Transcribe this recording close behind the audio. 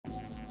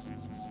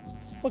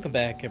Welcome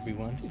back,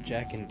 everyone, to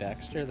Jack and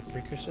Daxter, the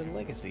Precursor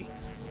Legacy.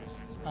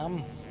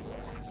 I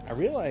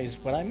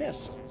realized what I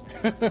missed.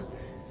 It's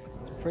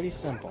pretty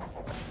simple.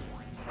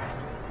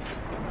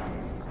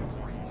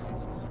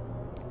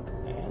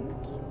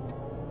 And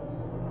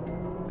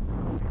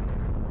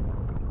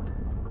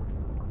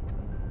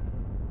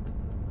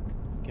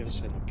give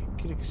us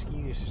a good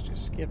excuse to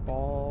skip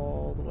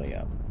all the way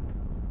up.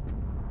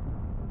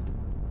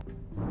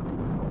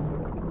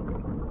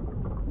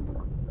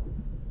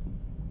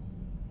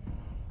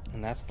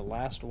 And that's the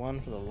last one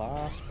for the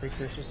Lost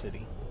Precursor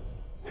City.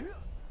 There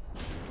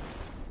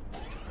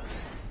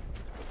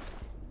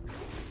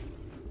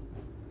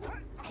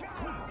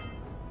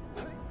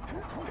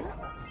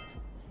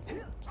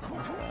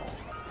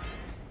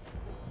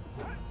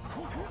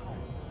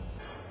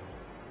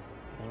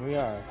we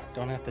are.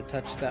 Don't have to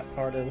touch that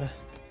part of the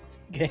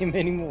game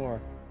anymore.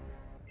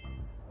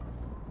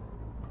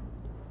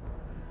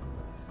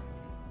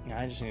 Now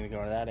I just need to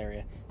go to that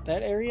area.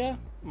 That area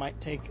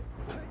might take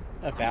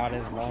about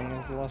as long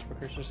as the Lost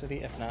Precursor City,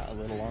 if not a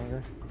little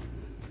longer.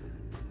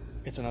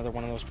 It's another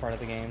one of those part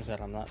of the games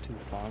that I'm not too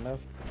fond of.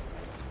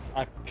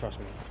 Trust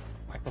me,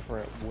 I prefer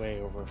it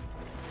way over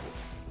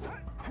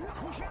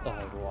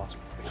the Lost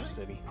Precursor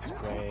City. It's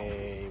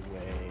way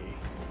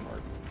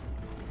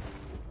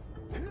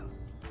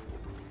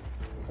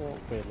more,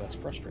 way less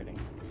frustrating.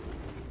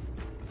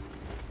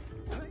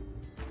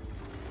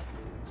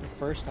 So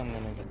first I'm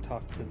gonna go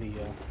talk to the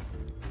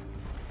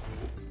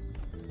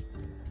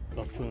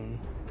buffoon.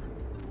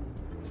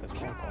 That's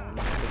what I'm calling him.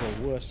 The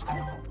little wuss. Oh,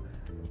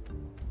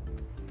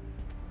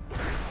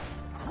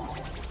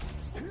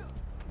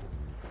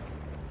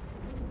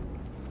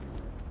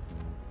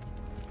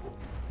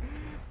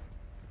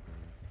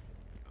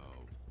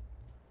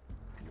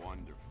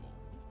 wonderful.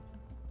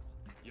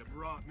 You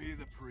brought me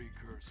the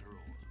Precursor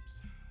orbs.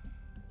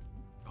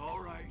 All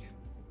right,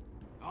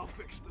 I'll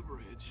fix the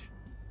bridge.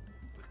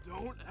 But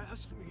don't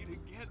ask me to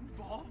get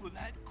involved with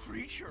that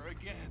creature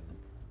again.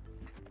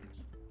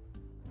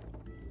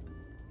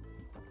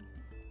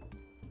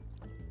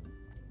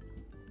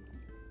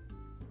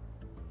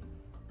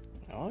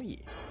 Oh yeah,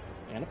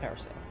 and a power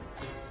cell.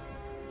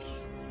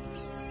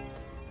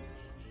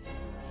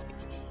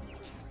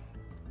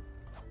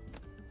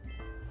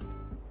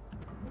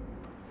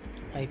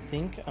 I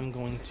think I'm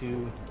going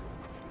to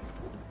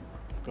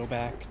go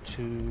back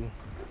to...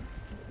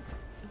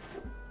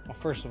 Well,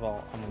 first of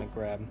all, I'm going to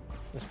grab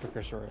this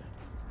Precursor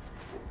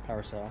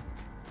power cell.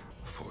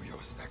 For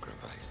your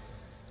sacrifice,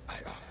 I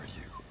offer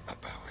you a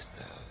power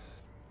cell.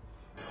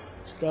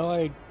 So now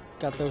I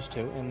got those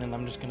two, and then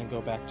I'm just going to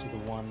go back to the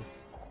one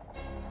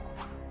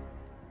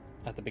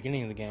at the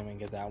beginning of the game and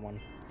get that one.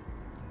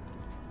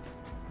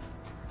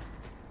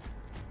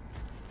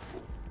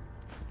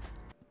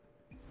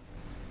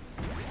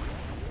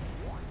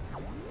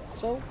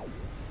 So,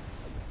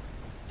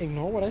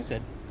 ignore what I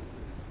said.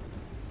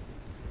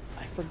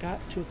 I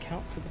forgot to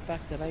account for the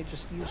fact that I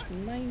just used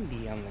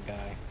 90 on the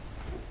guy.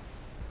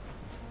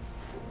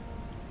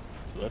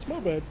 So that's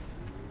my bad.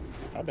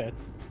 My bad.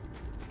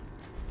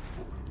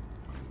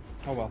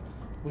 Oh well.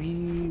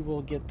 We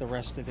will get the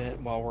rest of it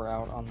while we're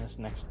out on this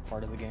next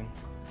part of the game.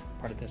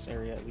 Part of this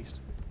area, at least.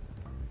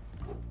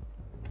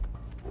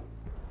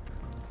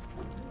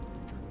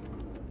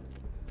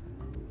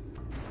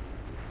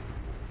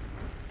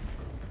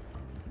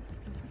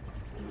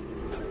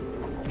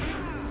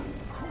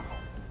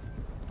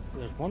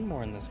 There's one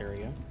more in this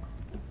area.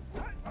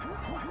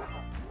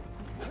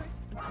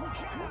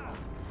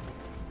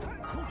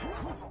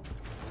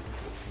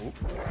 Oop.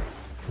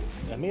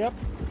 Let me up.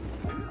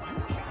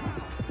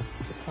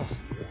 Oh.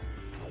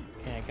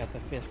 Okay, I got the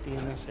 50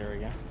 in this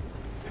area.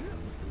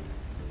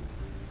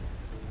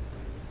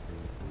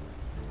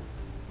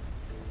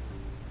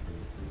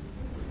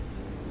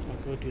 I'll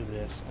go do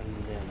this,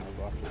 and then I'll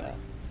go after that.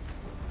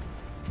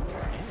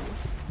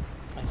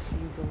 And I see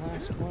the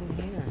last one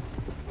here.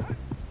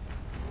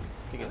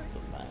 To get the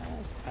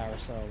last power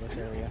cell in this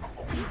area,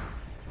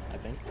 I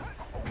think.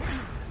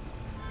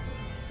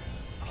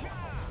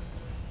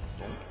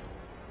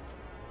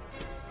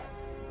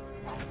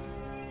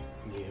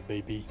 Yeah,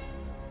 baby.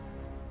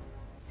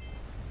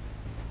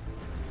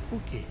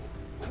 Okay.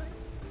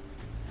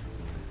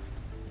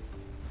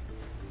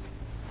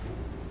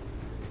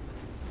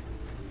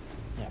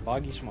 Yeah,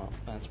 Boggy Swamp,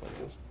 that's what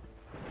it is.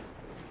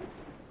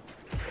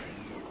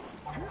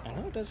 I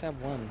know it does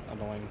have one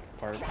annoying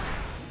part, but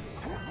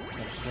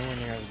it's nowhere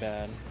near as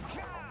bad.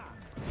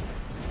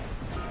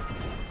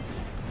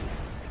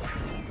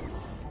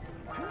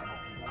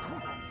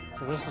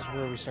 So this is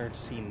where we start to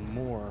see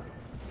more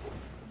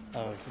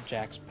of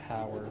Jack's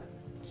power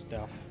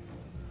stuff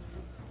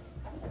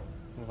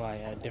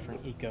via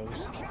different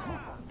ecos.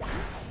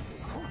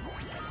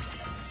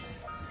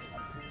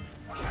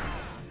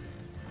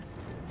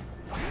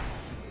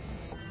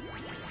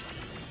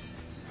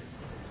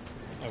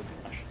 Oh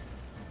gosh.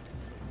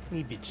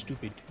 Me bit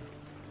stupid.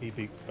 Me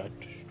big fat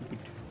stupid.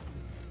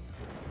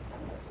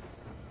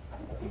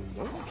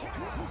 Nope.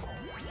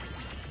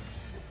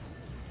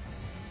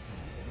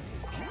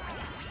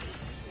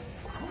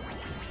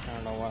 I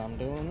don't know know what I'm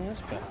doing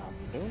this, but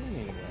I'm doing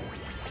it anyway.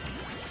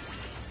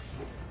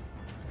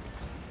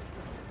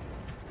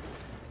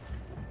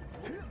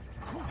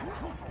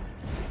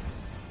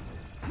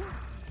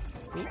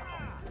 Oop.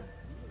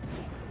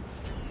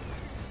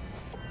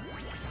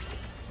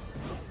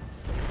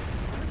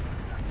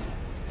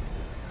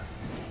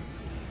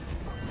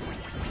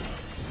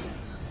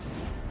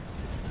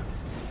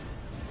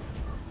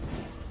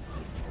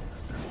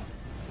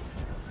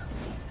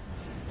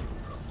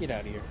 Get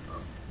out of here.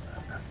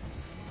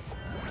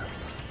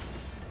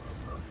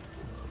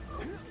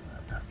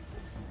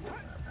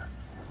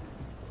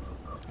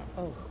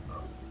 Oh.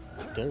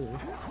 Duh.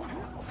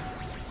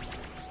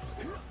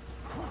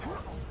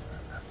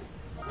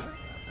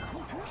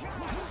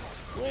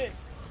 Wait.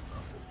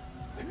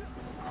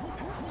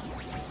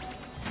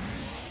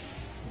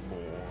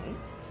 Boy.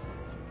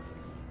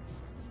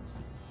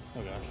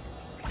 Oh gosh.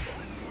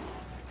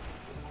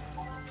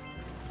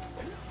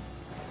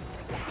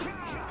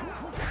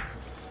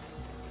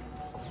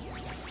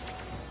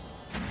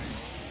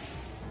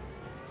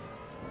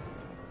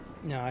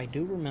 Now, I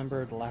do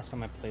remember the last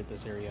time I played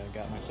this area, I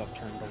got myself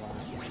turned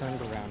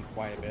around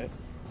quite a bit.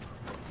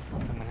 So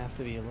I'm gonna have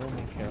to be a little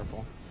more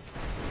careful.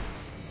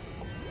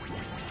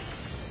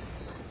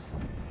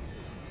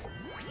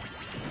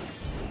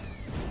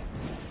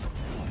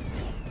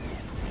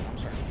 I'm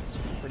starting to get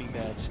some pretty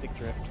bad stick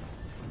drift.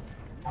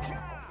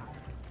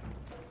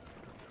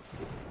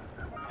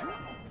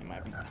 It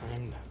might be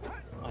time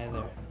to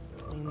either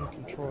clean the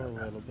controller a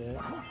little bit,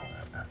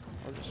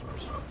 or just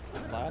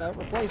flat out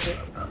replace it.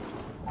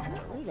 What I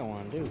really don't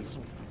want to do is a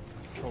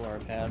controller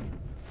I've had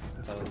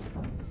since I was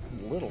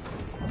little.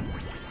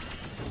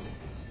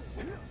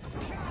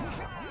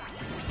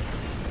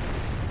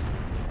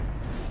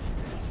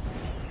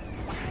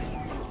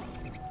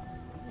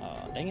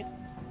 Aw, dang it.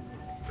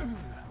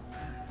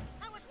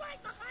 I was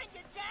right behind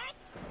you, Jack!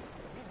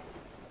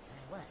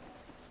 I was.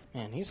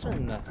 Man, he's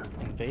starting to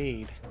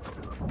invade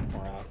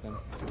more often.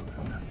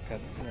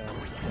 That's.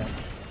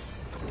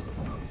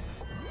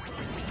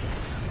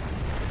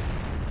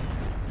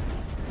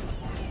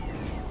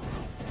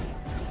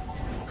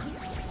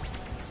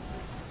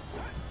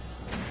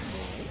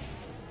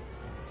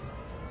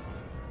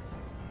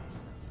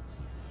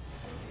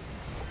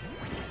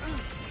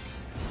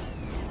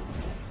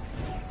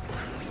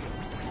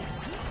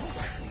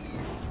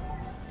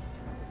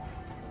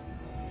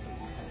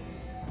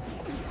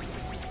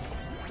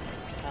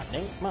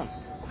 Dang it, come on.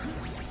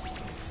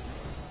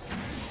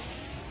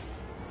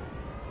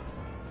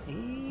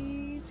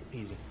 Easy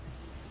peasy.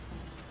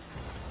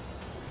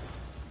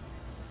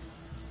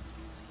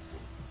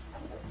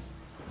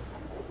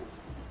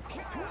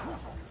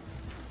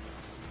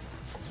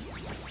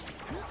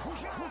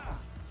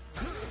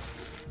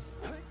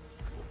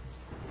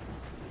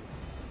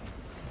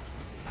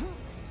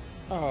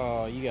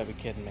 Oh, you gotta be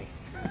kidding me.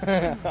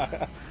 I'm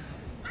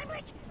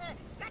like,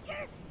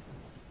 stretcher!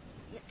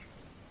 Look,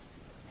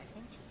 that's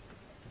empty.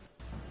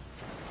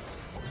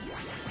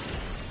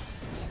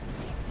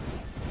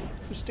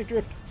 Stick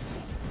drift.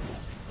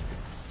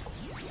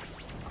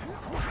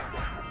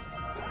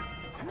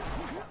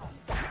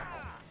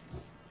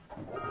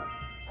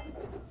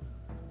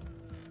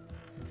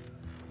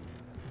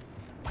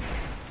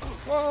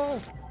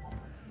 Whoa!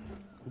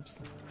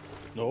 Oops.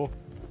 No.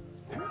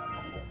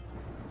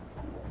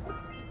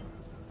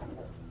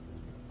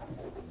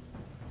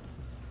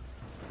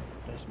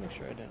 Just make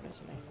sure I didn't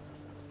miss any.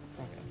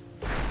 Okay.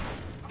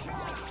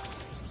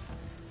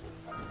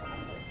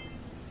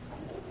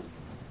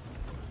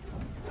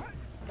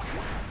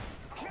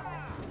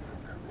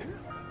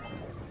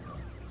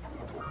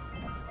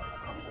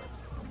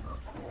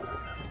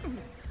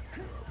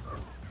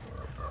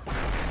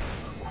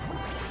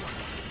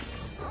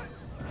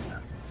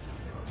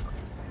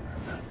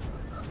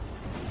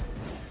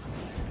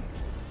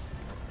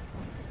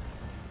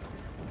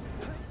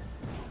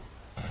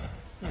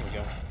 There we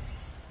go.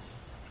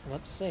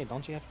 What to say?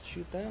 Don't you have to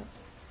shoot that?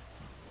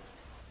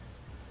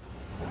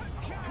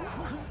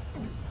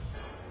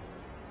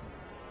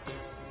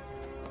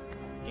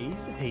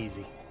 Easy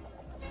peasy.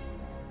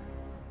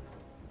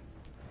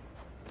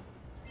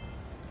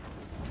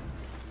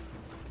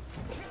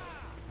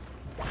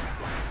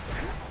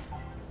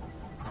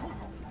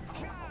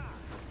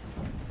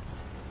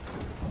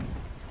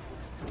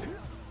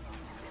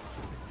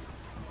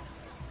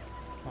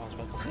 I was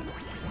about to say.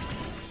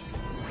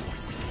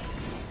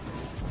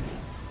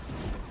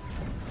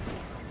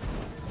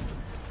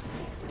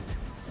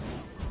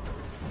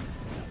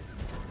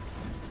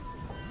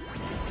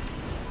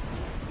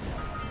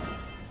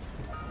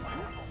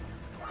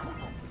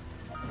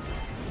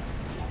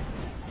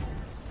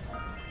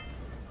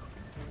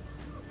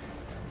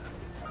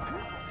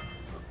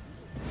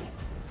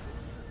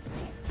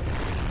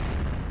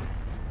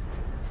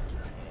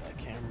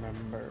 I can't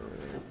remember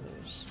if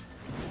there's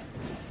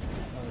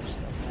other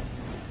stuff down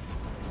here.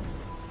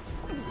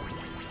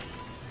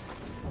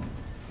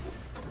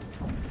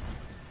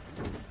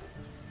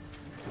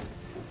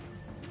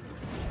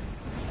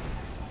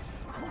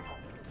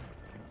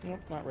 Nope,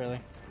 not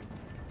really.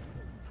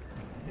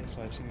 Okay,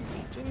 so I just need to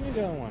continue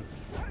going.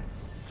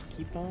 Just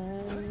keep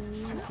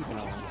on keeping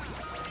on.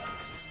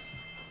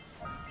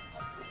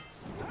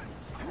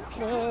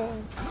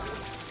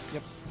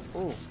 Yep.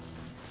 Oh.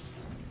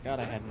 God,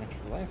 I had an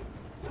extra life.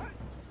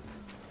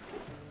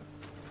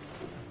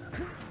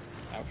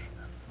 Ouch.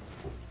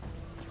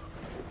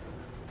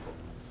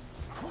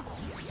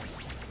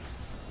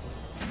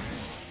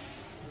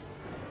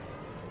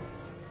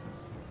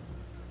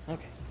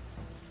 Okay.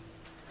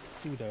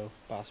 Pseudo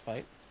boss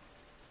fight.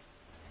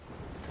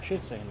 I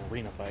should say an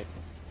arena fight.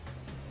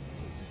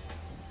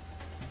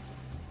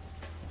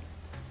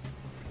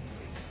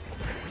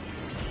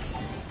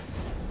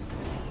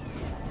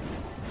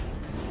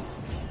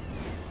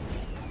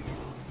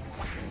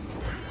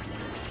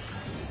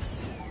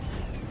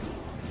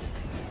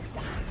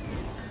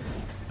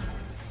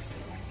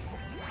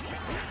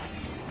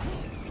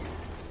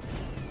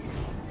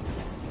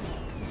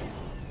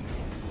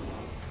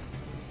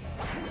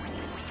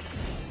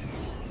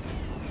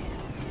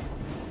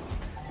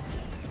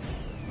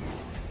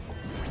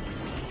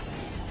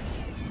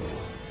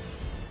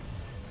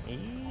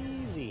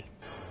 Easy.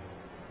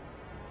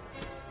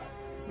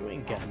 You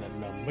ain't got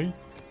nothing on me.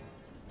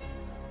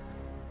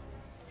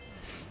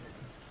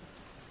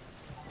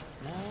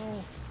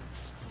 No.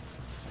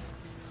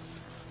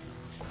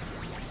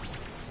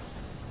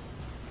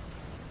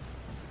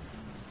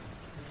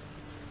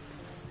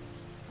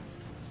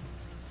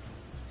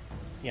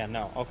 Yeah,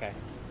 no, okay.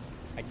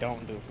 I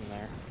don't do it from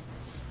there.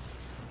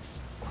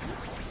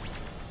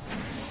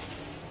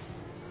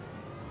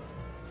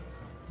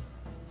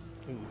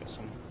 Ooh, got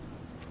some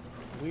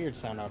weird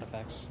sound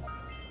artifacts.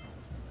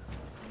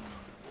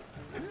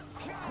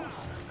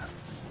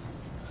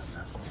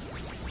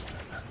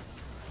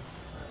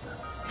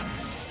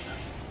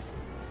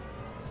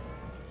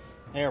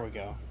 There we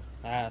go.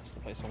 That's the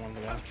place I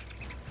wanted to go.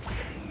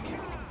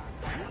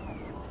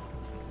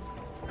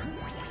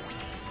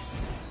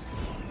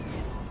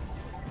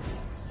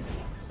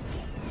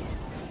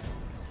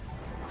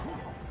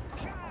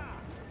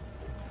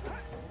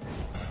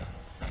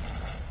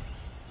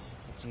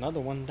 That's another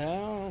one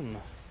down.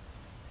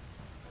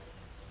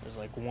 There's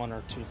like one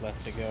or two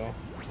left to go.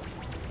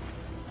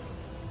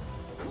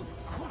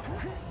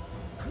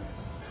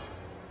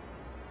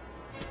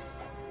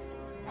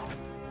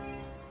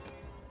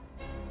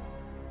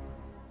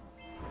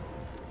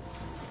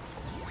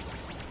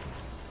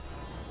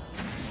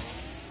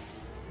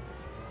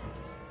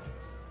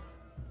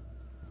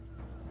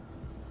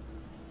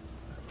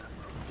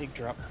 Big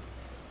drop.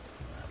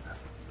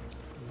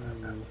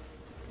 Ooh.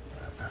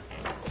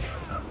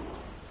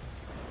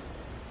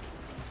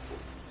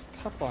 There's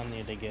a couple I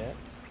need to get.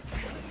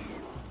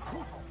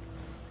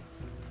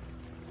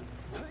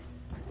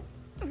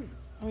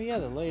 Oh yeah,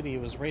 the lady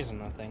was raising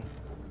that thing.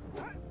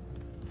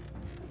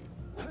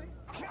 Okay,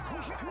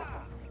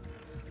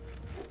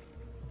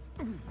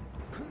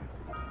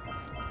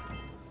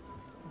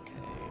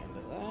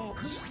 into that. Oh,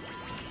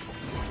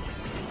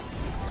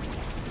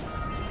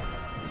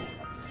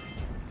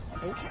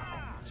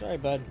 sorry,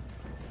 bud.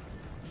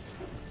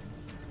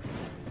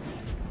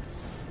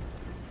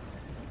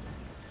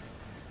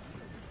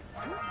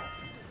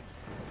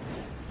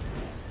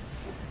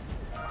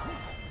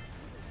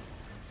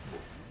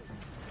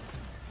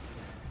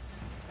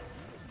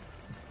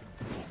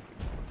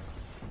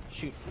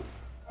 Shoot.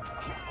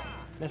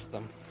 Missed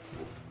them.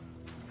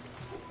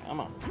 Come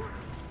on.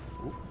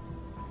 Ooh.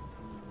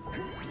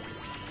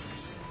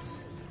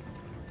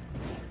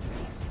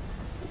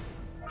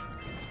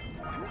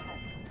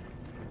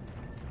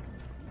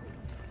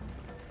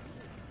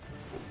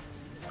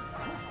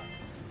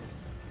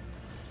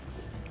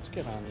 Let's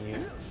get on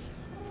you.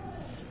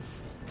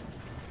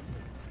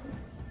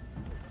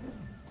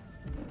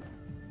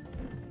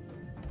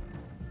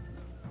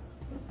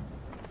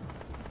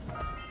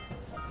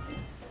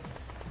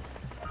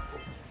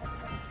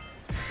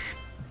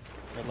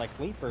 They're like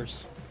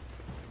leapers.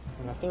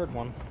 And a third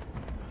one.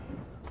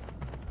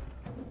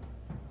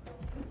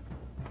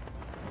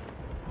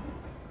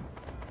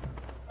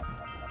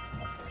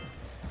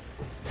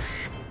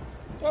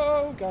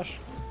 Oh gosh.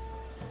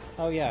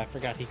 Oh yeah, I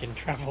forgot he can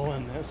travel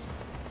in this.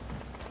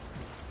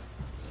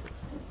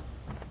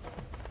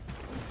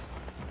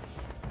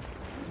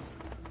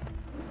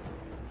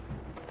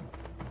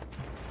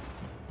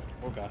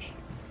 Oh gosh.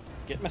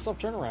 Get myself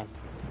turned around.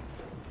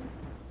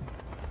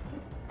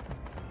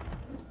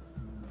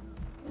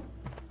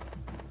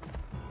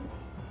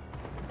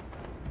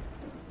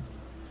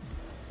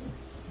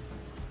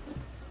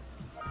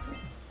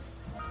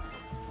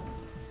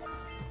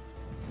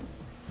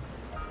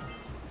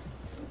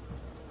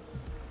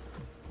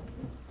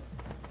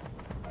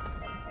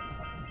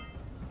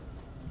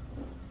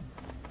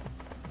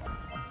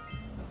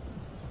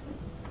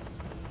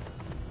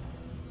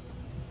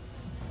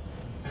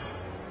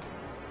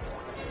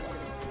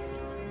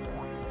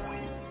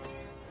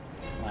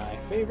 My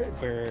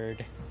favorite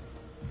bird.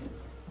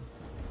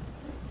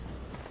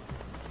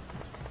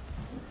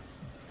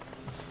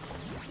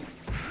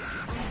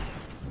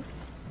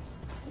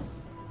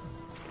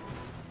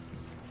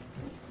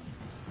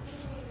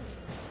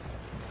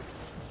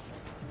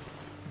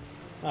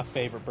 My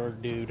favorite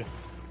bird dude.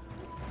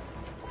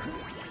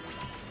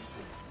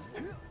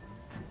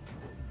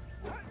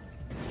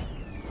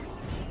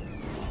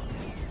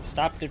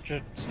 Stop,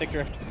 stick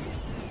drift.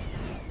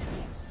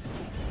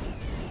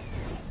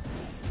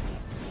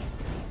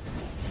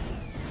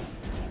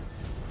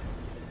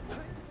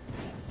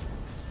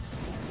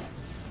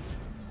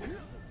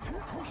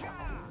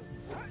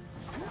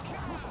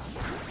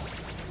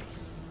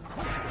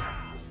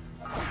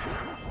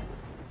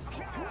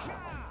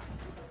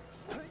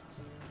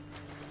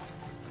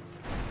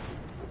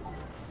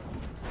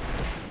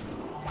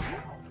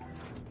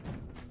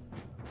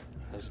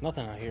 There's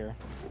nothing out here.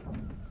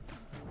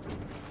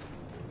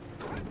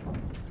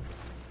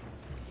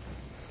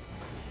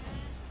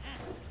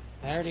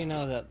 I already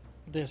know that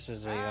this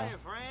is a Hey,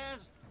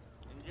 friends.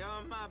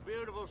 Enjoying my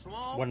beautiful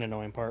swamp? one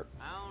annoying part.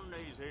 On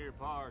these here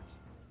parts.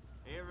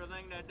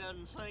 Everything that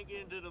doesn't sink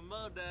into the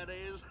mud, that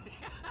is.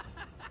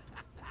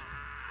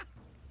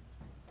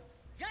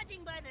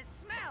 Judging by the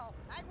smell,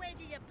 I'd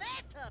wager your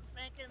bathtub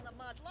sank in the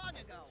mud long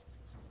ago.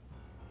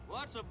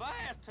 What's a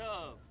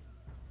bathtub?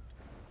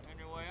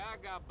 Anyway, I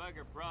got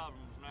bigger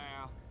problems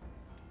now.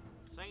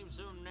 Seems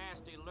some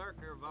nasty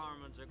lurker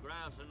varmints are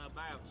grousing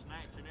about,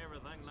 snatching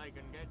everything they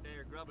can get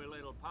their grubby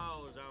little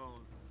paws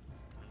on,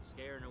 and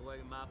scaring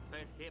away my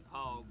pet hip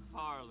hog,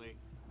 Farley.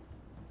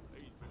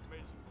 He's been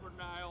missing for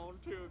nigh on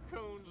to a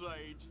coon's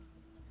age.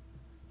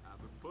 I've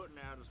been putting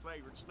out his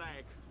favorite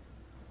snack.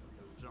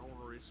 Those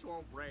ornery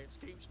swamp rats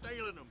keep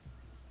stealing them.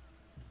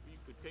 If you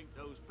could keep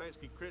those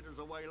pesky critters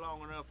away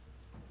long enough,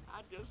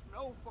 I just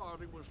know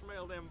Farley will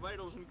smell them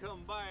vitals and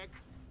come back.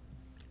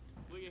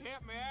 Will you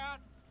help me out?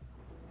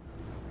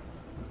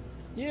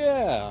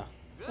 Yeah,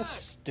 Good.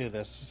 let's do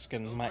this. This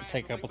Those might rats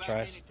take a will be couple back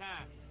tries.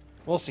 anytime.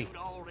 We'll see. Shoot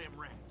all them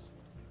rats.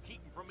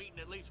 Keep them from eating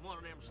at least one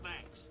of them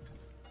snacks.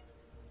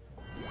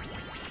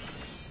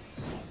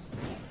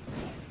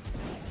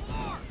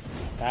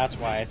 That's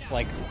why it's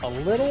like a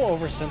little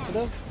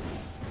oversensitive.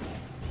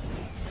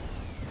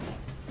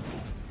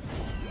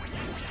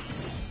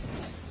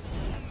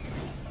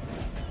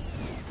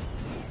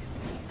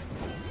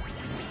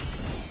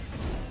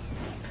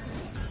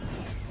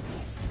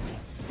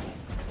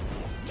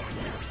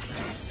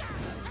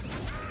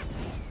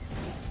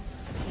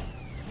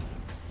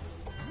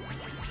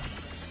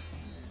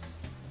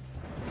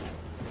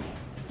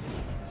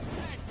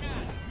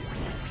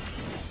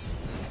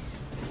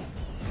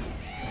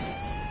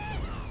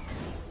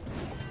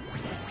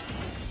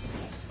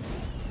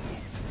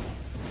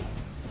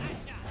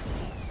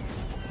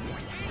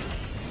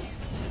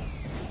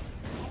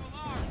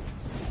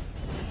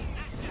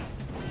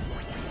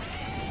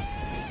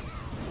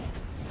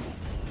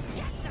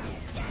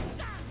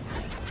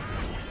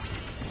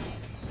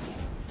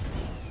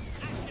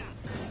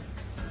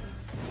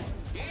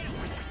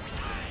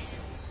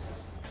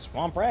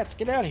 Swamp rats,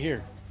 get out of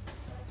here.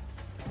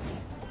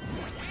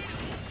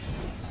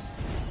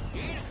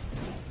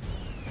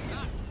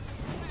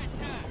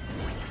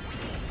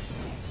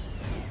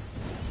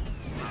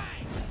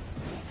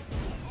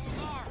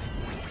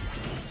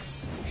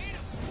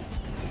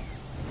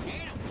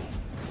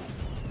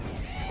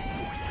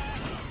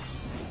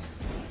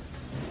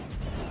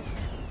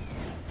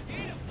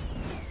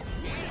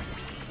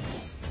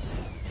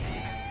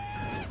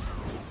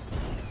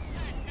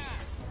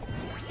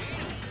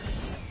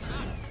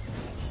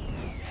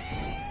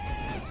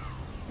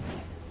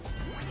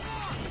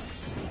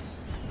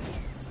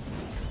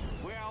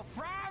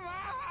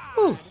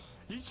 Whew.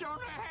 You sure know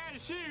how to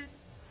shoot.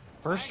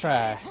 First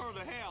try. For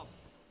the help.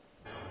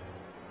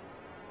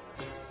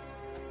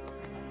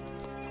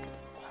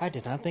 I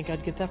did not think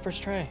I'd get that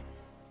first try.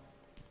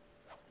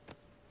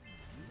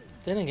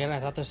 Then again, I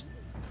thought this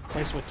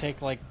place would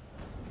take like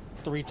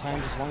 3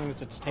 times as long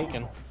as it's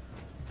taken.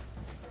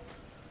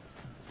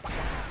 I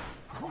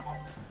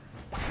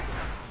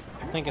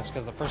think it's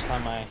because the first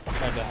time I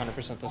tried to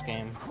 100% this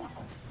game,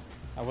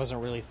 I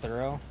wasn't really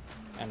thorough,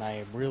 and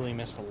I really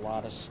missed a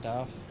lot of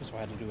stuff, so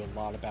I had to do a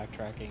lot of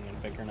backtracking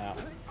and figuring out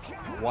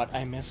what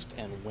I missed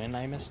and when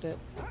I missed it.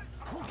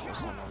 There's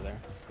something over there.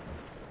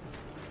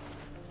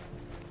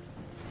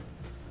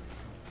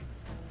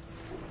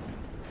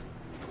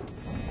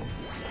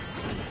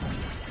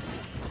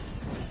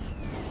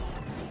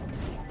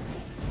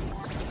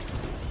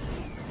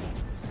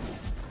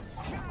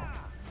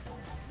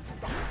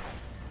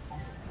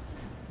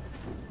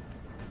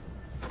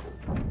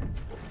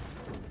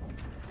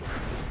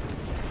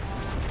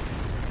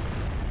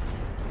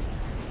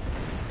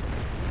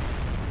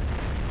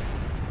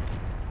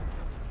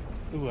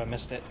 Ooh, I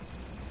missed it.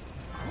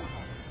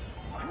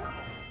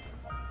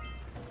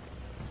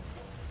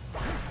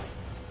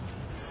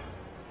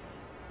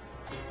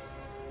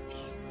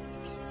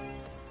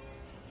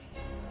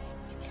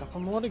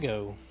 Couple more to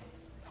go.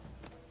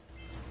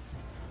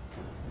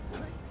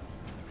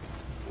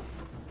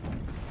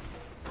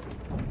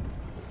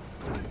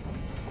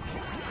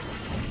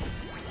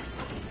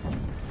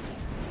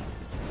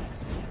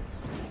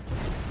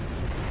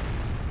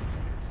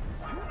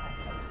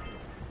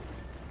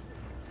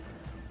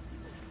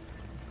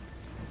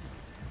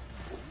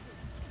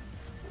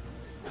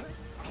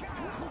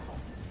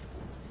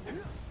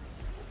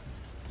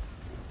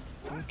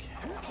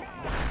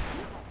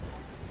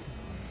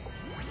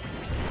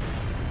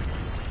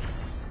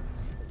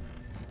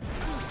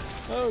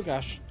 Oh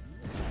gosh.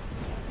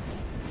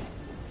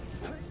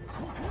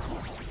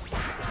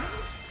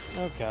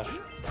 Oh gosh.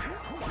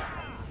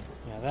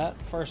 Yeah,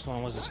 that first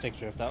one was a stick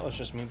drift. That was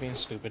just me being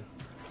stupid.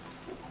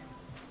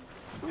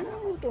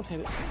 Ooh, don't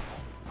hit it.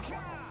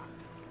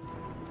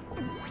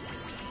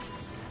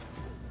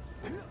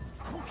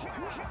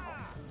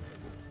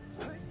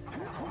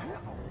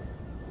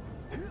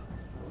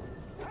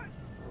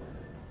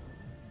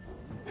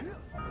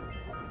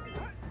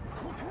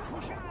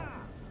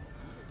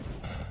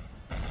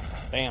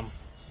 Bam.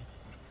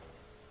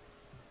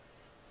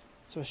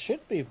 So it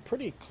should be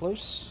pretty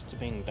close to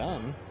being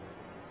done.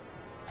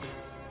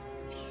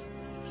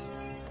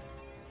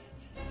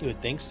 You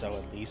would think so,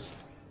 at least.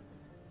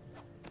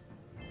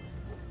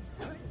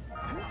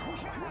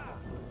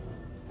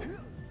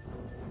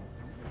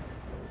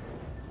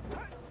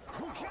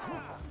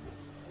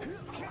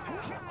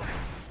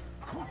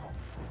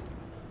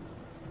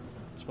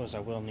 Suppose I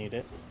will need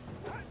it.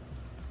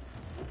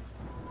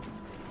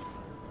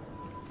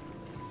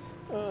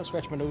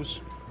 Scratch my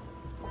nose.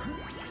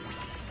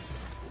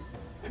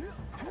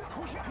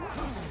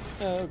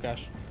 Oh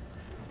gosh.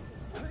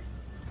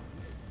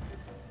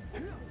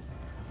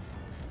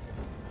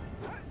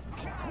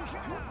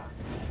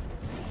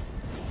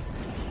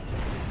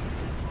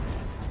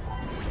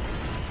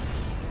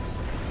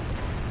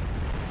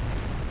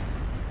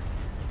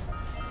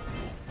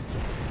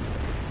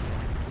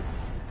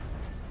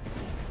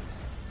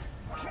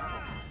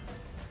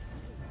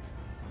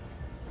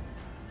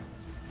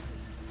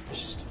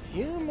 There's just a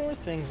few more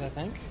things, I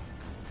think.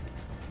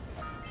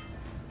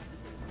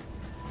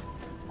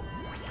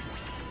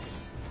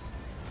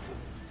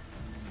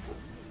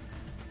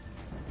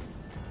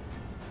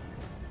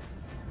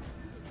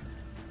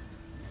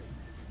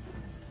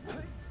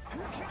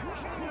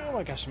 Oh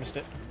my gosh, I missed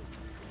it.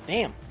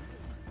 Damn.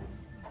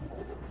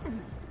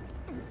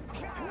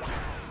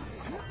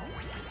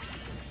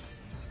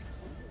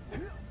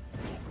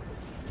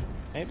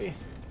 Maybe. I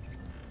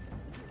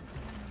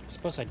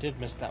suppose I did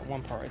miss that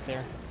one part right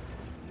there.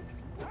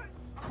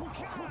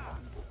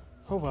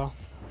 Oh well.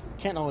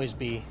 Can't always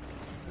be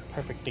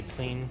perfectly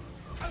clean.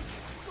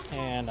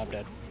 And I'm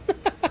dead.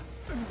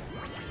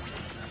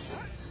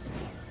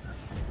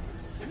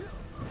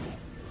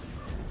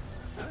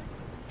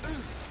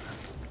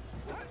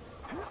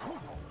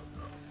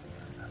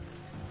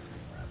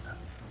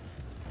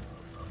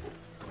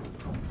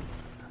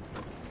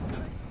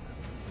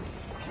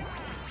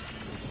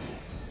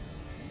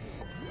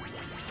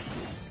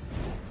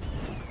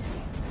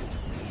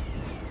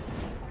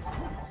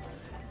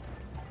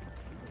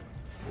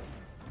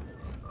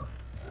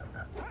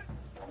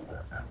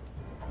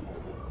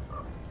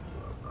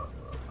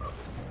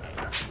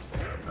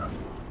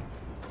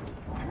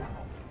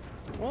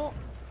 Well,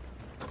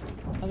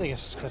 I think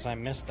it's because I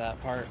missed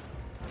that part.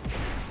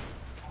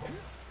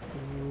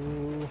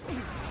 Ooh.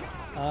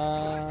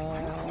 Oh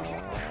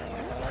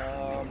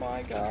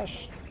my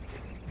gosh.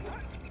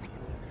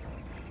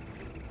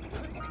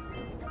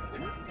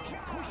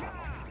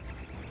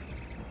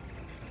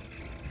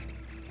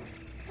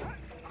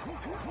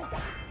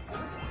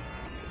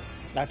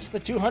 That's the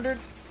 200.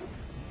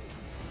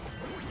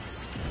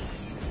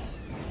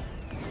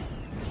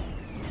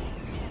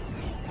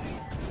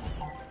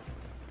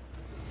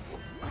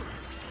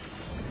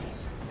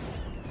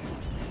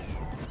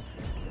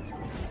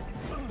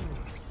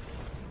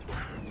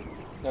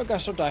 Oh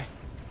gosh, don't die.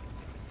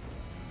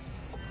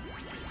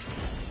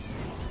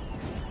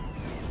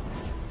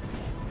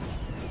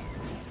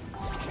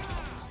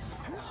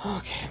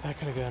 Okay, that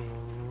could have gone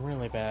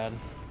really bad.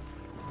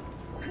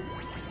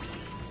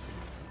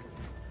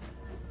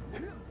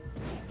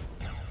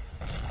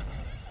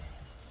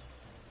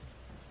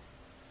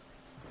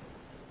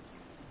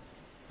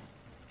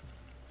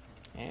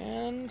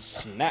 And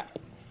snap.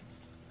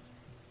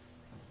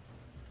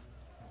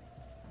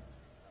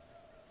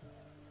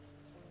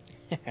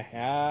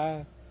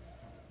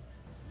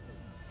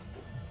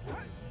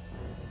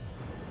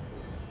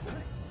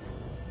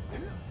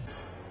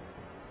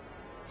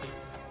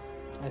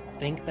 I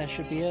think that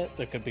should be it.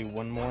 There could be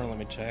one more. Let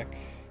me check.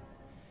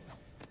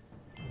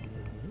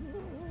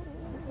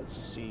 Let's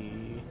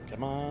see.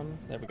 Come on.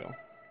 There we go.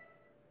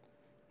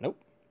 Nope.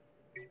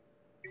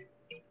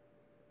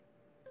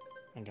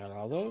 I got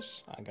all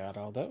those. I got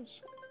all those.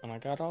 And I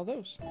got all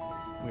those.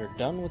 We're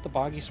done with the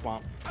Boggy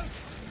Swamp.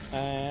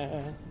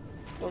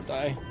 Don't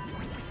die.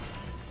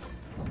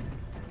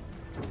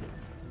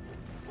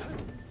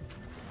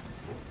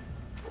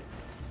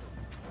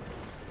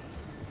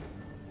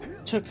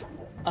 Took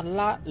a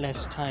lot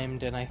less time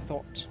than I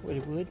thought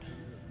it would.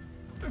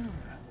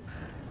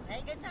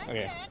 Say goodnight,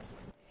 Okay. Jack.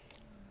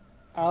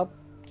 I'll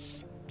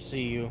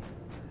see you.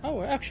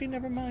 Oh, actually,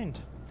 never mind.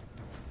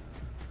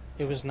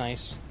 It was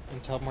nice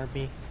and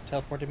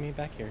teleported me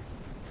back here.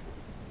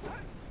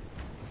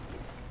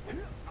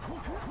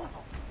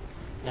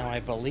 Now, I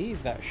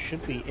believe that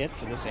should be it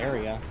for this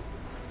area.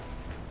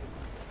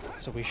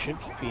 So we should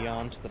be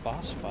on to the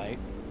boss fight.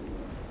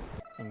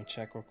 Let me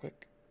check real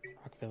quick.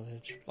 Rock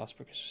Village, Lost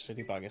Precursor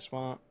City, Boggy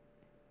Swamp,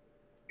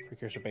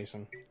 Precursor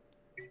Basin.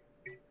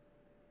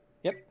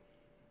 Yep.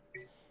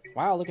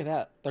 Wow, look at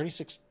that.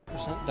 36%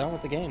 done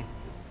with the game.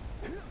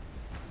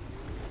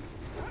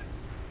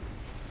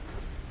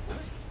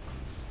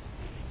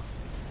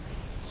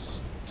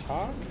 Let's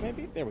talk,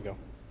 maybe? There we go.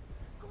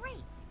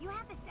 Great! You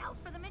have the cells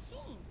for the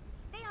machine.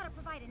 They ought to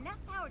provide enough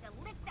power to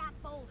lift that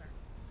boulder.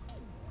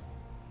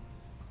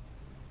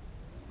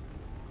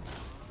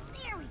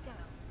 There we go.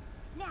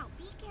 Now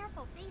be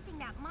careful facing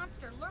that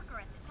monster lurker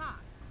at the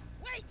top.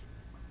 Wait!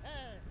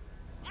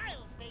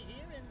 I'll stay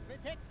here and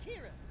protect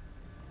Kira.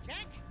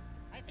 Jack,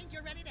 I think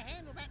you're ready to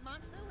handle that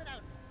monster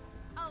without me.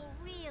 Oh,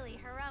 really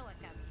heroic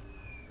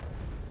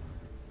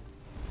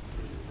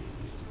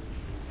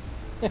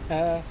of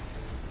you.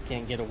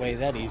 Can't get away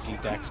that easy,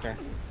 Daxter.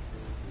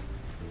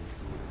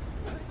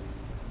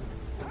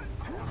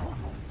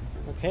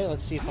 Okay,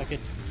 let's see if I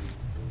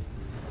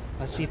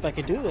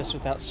could do this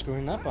without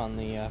screwing up on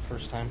the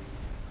first time.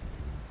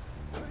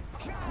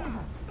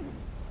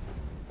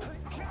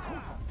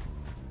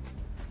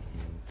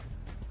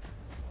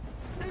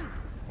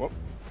 Whoop.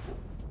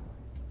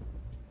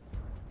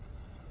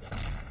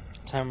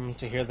 Time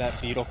to hear that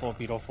beautiful,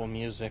 beautiful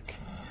music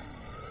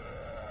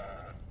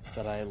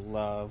that I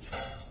love.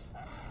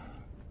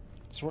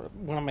 It's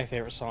one of my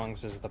favorite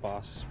songs is the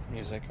boss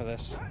music for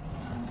this.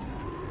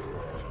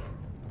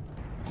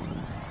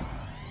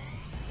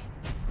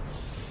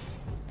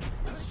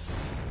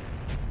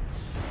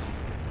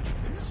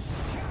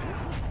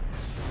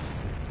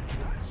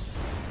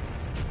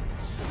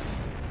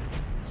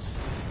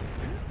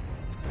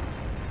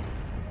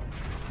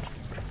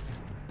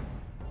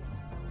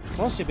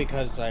 Mostly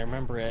because I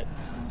remember it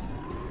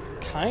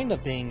kind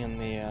of being in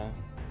the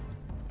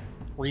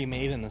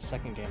remade in the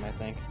second game, I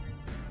think.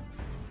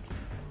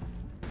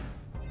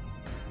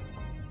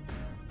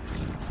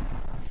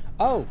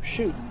 Oh,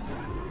 shoot.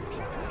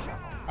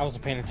 I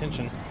wasn't paying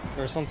attention.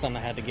 There was something I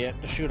had to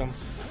get to shoot him.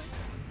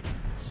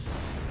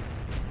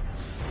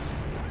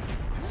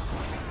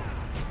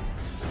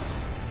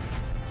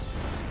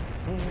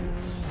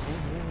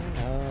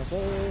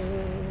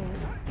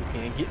 You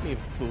can't get me,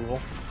 fool.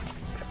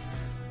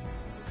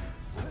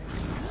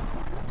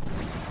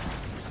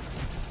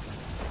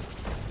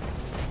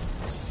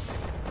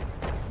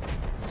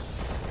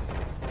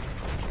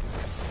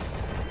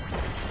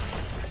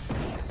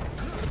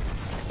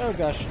 Oh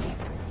gosh.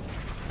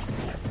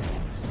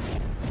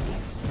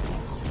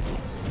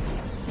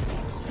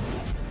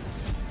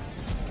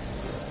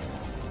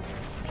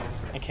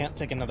 I can't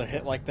take another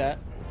hit like that.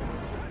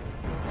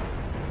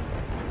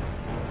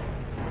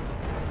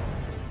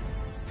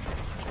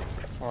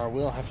 Or I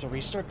will have to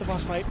restart the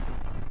boss fight.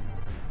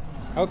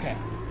 Okay.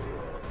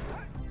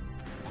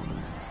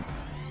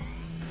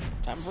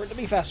 Time for it to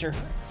be faster.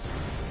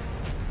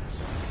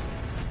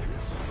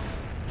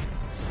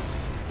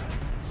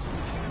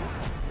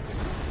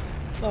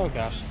 Oh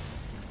gosh.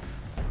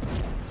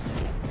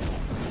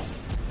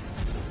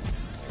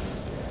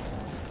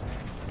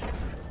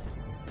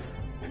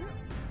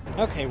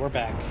 Okay, we're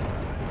back.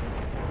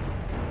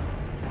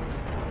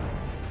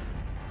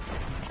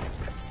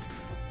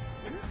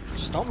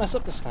 Just don't mess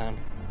up this time.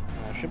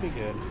 That should be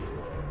good.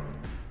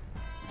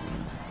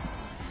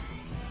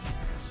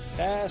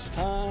 Fast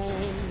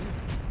time.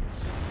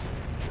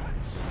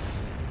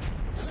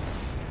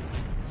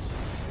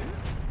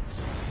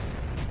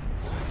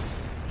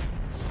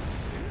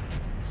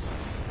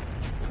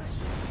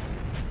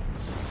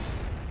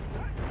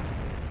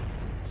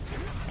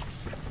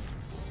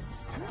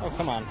 Oh,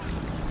 come on.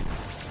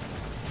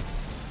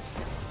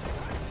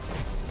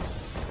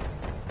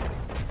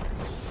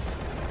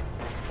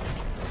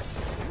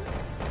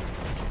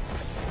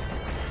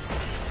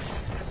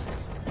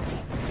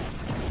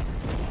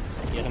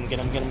 Get him, get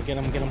him, get him, get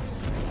him, get him.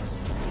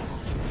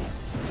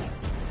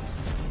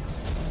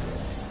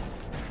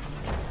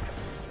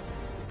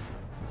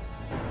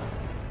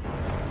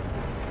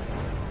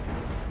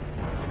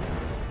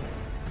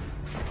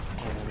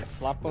 And then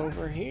flop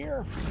over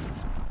here.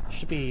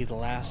 Should be the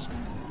last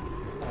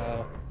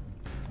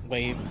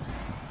wave.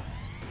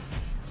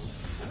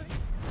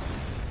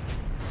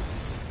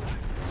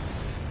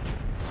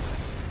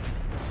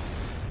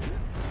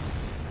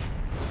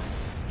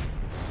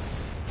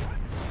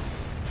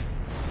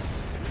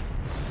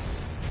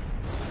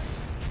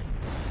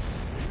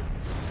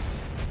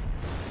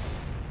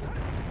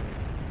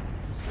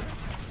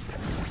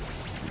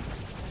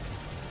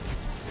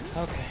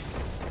 Okay,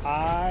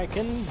 I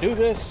can do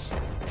this.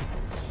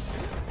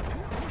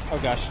 Oh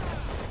gosh.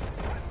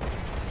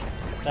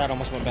 That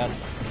almost went bad.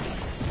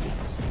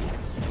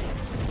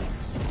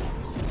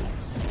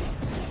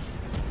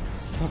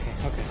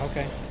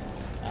 Okay.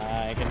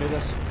 I can do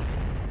this.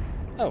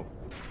 Oh.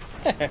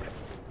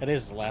 That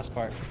is the last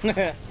part.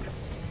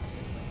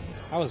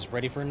 I was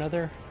ready for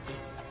another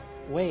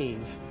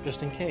wave,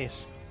 just in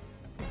case.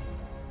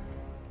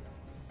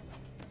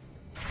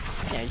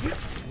 Yeah, you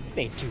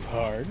ain't too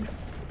hard.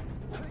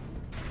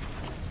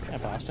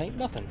 That boss ain't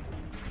nothing.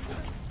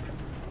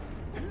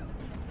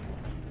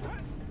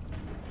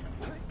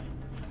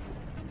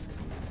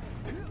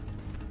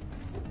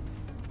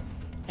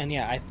 And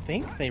yeah, I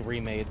think they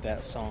remade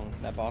that song,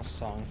 that boss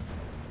song,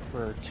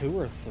 for 2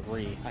 or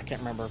 3. I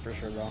can't remember for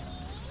sure though.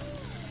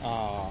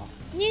 Aww.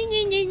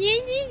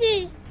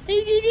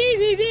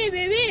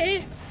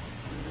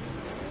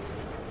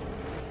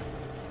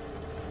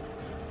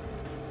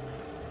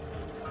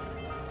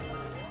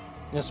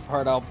 This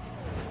part I'll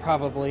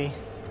probably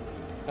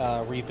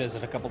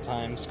revisit a couple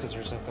times because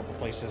there's a couple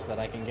places that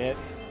I can get.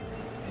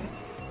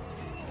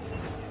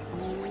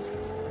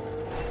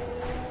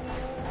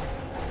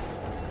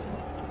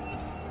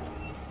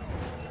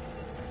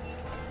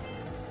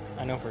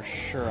 I know for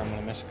sure I'm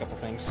gonna miss a couple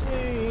things.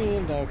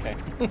 And okay.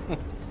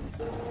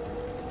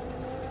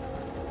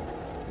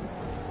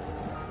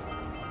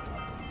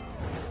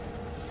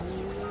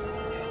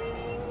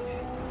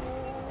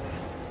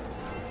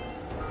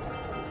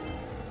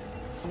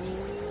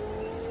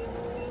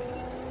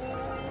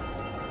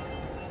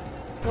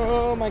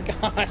 Oh my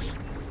gosh.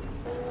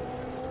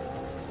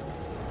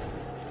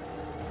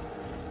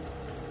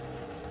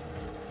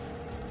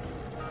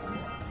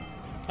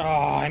 Oh,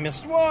 I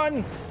missed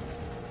one.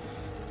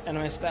 And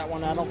I missed that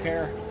one. I don't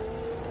care.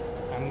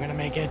 I'm gonna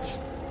make it.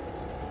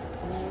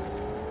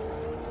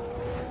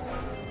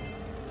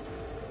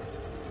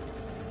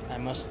 I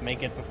must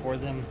make it before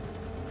them.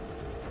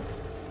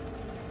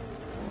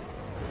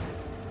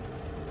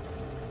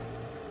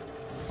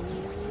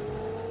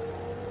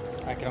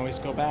 I can always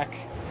go back.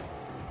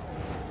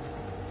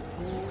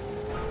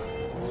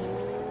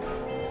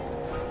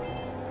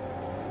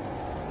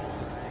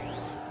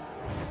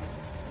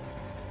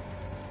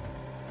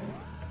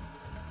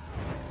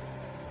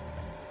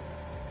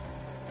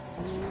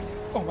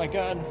 Oh my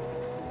god.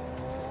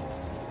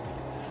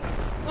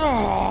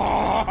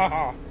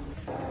 Oh!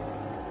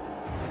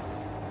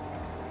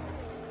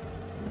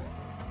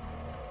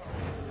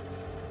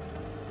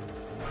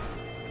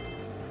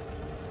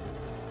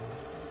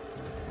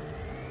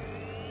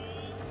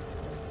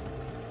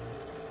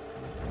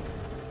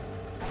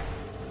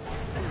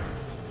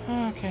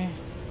 Okay.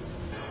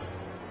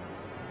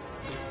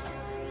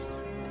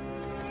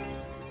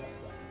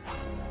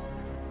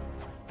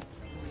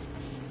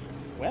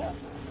 Well.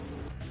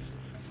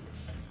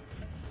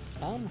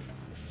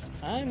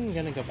 I'm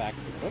gonna go back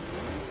real quick.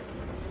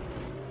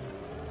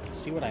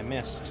 See what I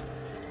missed.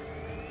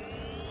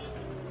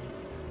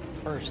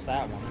 First,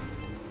 that one.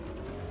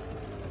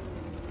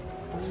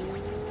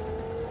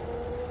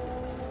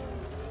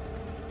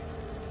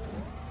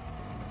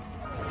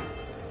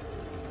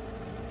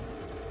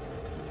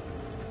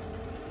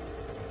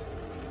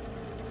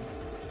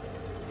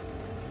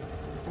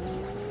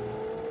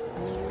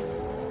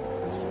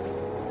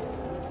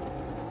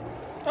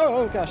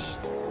 Oh gosh.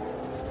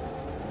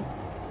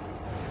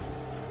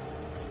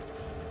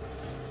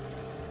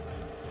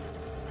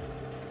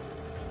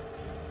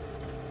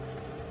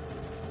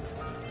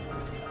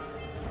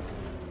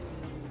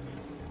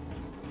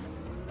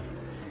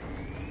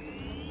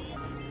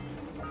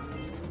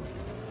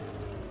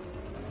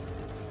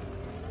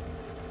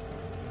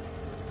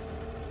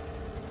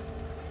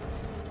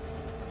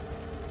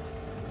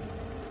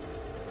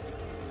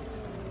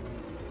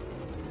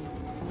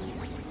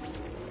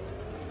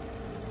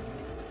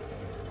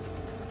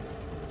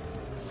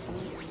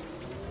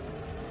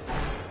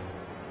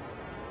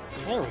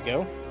 There we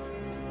go.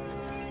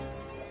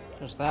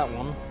 There's that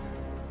one.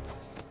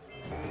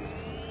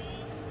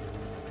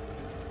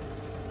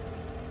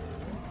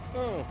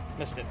 Oh,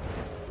 missed it.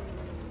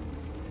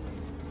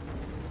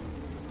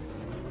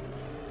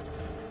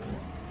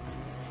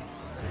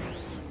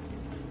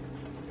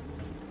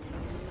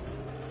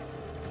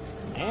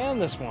 And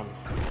this one.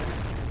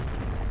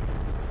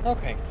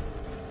 Okay.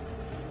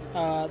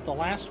 The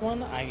last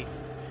one,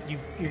 you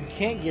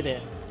can't get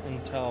it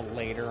until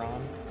later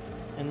on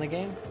in the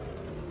game.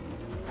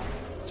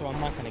 So I'm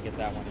not going to get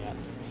that one yet.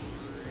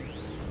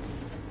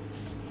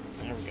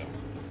 There we go.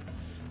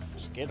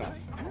 Just get off.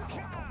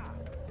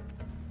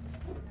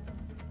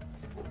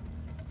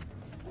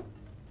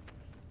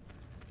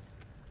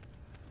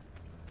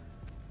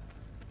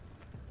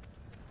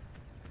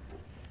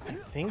 I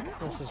think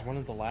this is one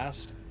of the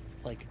last,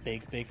 like,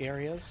 big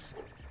areas.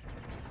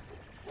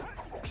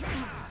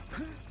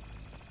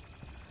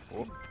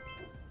 Oh.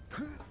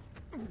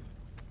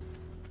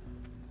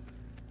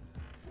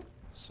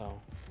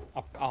 So,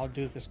 I'll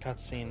do this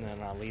cutscene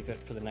and I'll leave it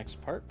for the next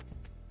part.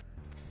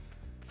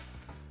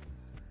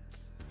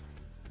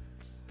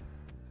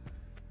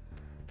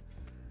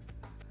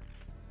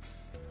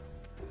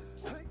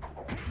 Ow!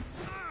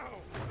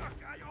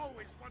 Look, I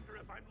always wonder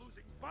if I'm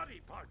losing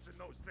body parts in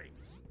those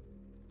things.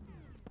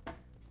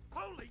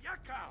 Holy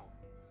yakkow!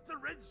 The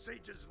Red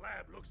Sage's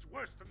lab looks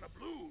worse than the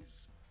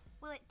Blues.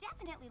 Well, it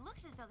definitely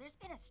looks as though there's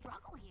been a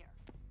struggle here.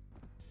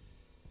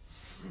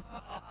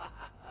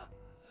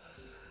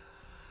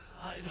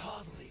 I'd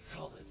hardly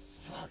call it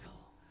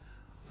struggle.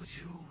 Would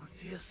you,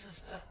 dear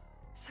sister?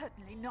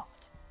 Certainly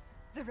not.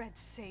 The Red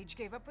Sage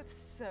gave up with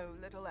so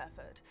little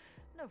effort.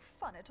 No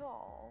fun at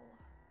all.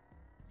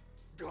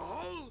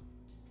 Gol?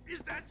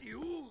 Is that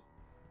you?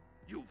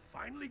 You've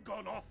finally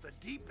gone off the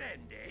deep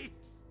end, eh?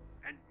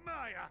 And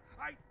Maya,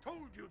 I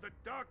told you the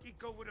Dark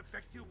Eco would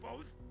affect you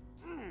both.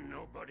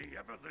 Nobody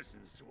ever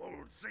listens to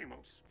old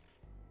Samos.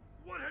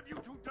 What have you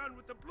two done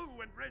with the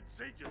blue and red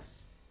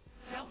sages?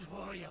 Don't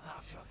worry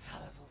about your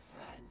colorful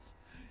friends,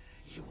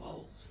 you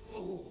old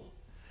fool.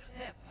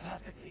 They're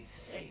perfectly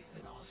safe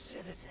in our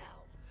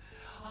citadel.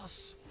 Our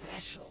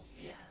special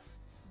guests.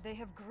 They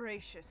have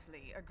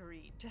graciously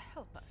agreed to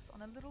help us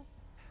on a little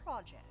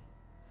project.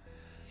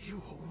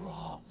 You were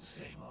wrong,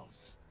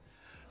 Samos.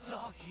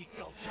 Dark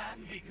Eco can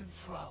be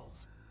controlled.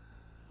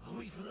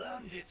 We've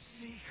learned its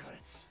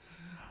secrets,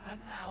 and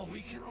now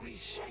we can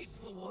reshape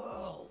the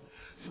world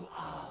to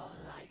our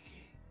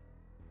liking.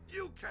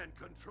 You can't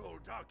control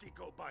Dark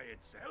Eco by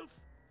itself.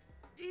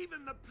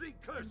 Even the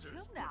Precursors.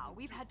 Until now,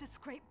 we've had to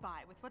scrape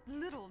by with what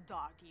little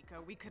Dark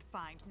Eco we could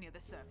find near the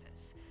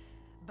surface.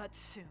 But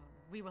soon,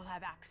 we will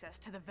have access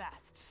to the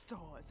vast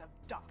stores of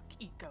Dark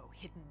Eco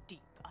hidden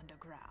deep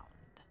underground.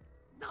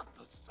 Not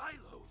the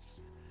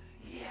silos.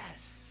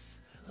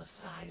 Yes, the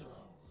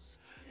silos.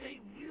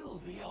 They will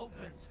be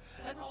opened,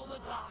 and all the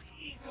Dark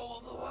Eco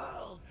of the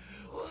world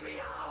will be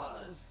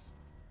ours.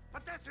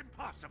 But that's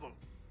impossible.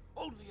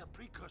 Only a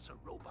Precursor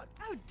robot.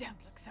 Oh, don't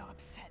look so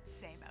upset,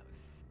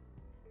 Samos.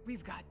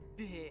 We've got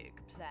big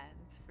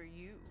plans for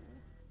you.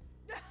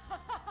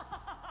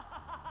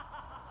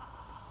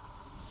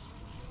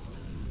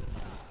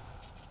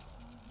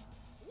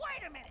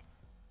 Wait a minute!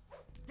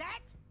 That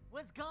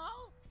was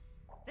Gol?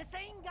 The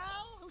same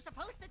Gol who's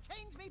supposed to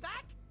change me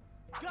back?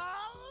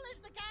 Gol is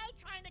the guy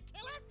trying to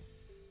kill us?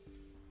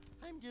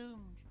 I'm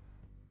doomed.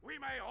 We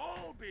may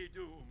all be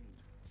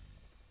doomed.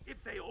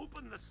 If they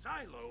open the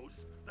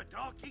silos, the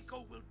Dark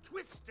Eco will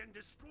twist and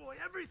destroy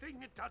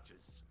everything it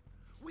touches.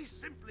 We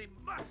simply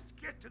must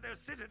get to their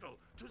citadel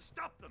to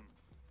stop them.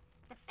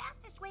 The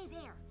fastest way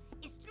there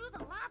is through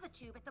the lava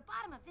tube at the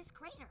bottom of this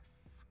crater.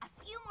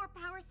 A few more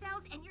power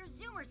cells and your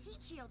Zoomer's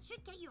heat shield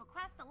should get you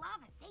across the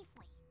lava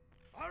safely.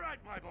 All right,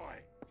 my boy.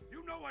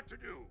 You know what to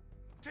do.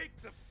 Take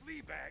the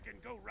flea bag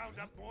and go round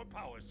up more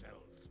power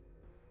cells.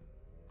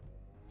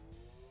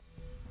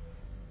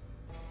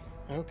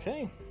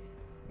 Okay.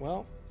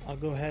 Well, I'll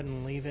go ahead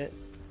and leave it,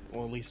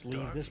 or at least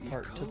leave this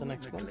part to the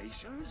next one.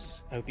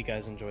 I hope you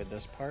guys enjoyed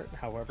this part.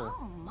 However,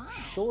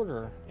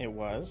 shorter it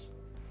was,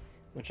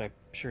 which I'm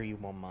sure you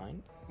won't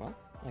mind. Well,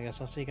 I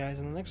guess I'll see you guys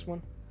in the next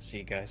one. See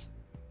you guys.